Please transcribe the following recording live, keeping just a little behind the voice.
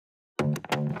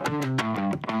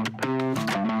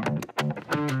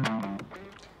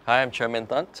Hi, I'm Cho Minn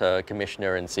Thant,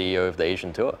 Commissioner and CEO of the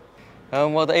Asian Tour.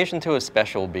 Well, the Asian Tour is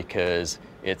special because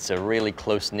it's a really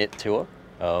close-knit tour.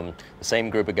 The same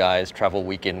group of guys travel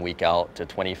week in, week out to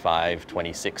 25,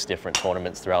 26 different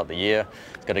tournaments throughout the year.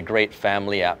 It's got a great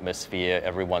family atmosphere.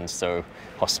 Everyone's so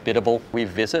hospitable. We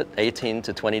visit 18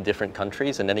 to 20 different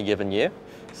countries in any given year.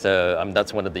 So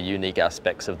that's one of the unique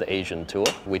aspects of the Asian Tour.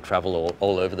 We travel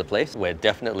all over the place. We're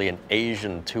definitely an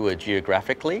Asian tour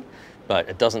geographically, but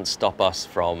it doesn't stop us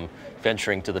from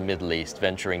venturing to the Middle East,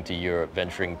 venturing to Europe,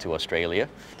 venturing to Australia.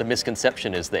 The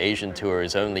misconception is the Asian Tour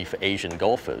is only for Asian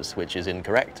golfers, which is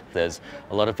incorrect. There's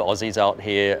a lot of Aussies out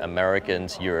here,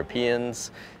 Americans,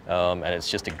 Europeans, and it's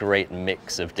just a great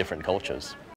mix of different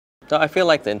cultures. So I feel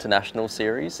like the International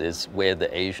Series is where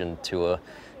the Asian Tour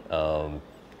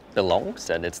belongs,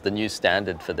 and it's the new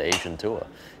standard for the Asian Tour.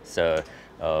 So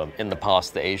in the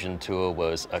past, the Asian Tour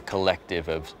was a collective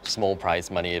of small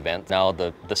prize money events. Now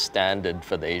the standard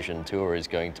for the Asian Tour is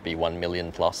going to be 1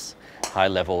 million plus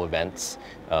high-level events,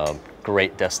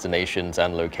 great destinations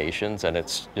and locations, and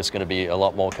it's just going to be a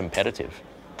lot more competitive.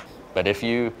 But if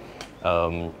you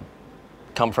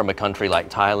come from a country like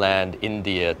Thailand,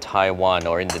 India, Taiwan,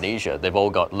 or Indonesia, they've all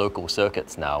got local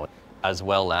circuits now, as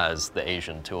well as the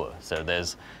Asian Tour. So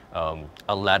there's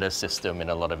a ladder system in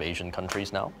a lot of Asian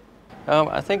countries now.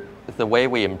 I think the way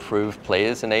we improve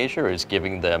players in Asia is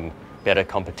giving them better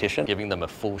competition, giving them a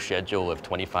full schedule of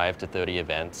 25 to 30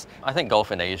 events. I think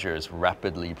golf in Asia is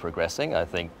rapidly progressing. I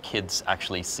think kids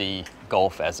actually see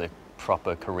golf as a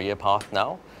proper career path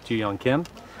now. Young Kim,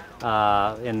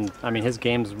 and I mean his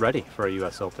game's ready for a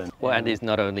US Open. Well, and he's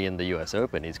not only in the US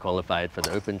Open, he's qualified for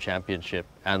the Open Championship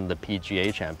and the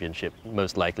PGA Championship,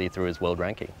 most likely through his world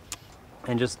ranking.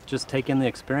 And just take in the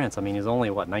experience. I mean, he's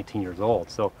only, what, 19 years old,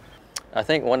 so. I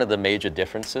think one of the major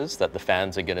differences that the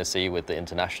fans are going to see with the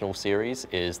International Series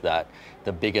is that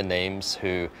the bigger names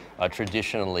who are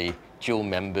traditionally dual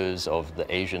members of the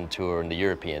Asian Tour and the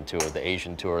European Tour, the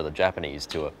Asian Tour or the Japanese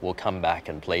Tour, will come back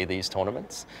and play these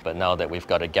tournaments. But now that we've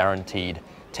got a guaranteed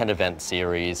 10-event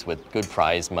series with good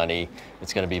prize money,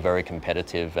 it's going to be very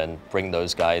competitive and bring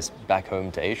those guys back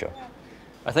home to Asia.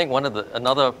 I think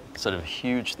another sort of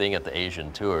huge thing at the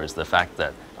Asian Tour is the fact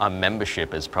that our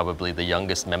membership is probably the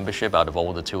youngest membership out of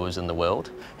all the tours in the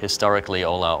world. Historically,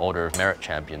 all our Order of Merit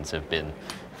champions have been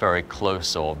very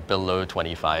close or below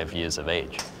 25 years of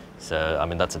age. So, I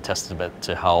mean, that's a testament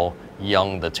to how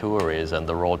young the tour is and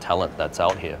the raw talent that's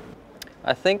out here.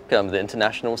 I think the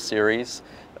International Series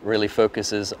really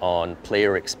focuses on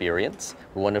player experience.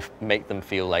 We want to make them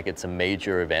feel like it's a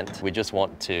major event. We just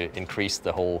want to increase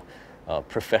the whole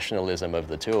professionalism of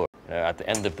the tour. At the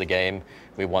end of the game,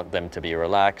 we want them to be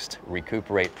relaxed,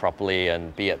 recuperate properly,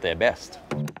 and be at their best.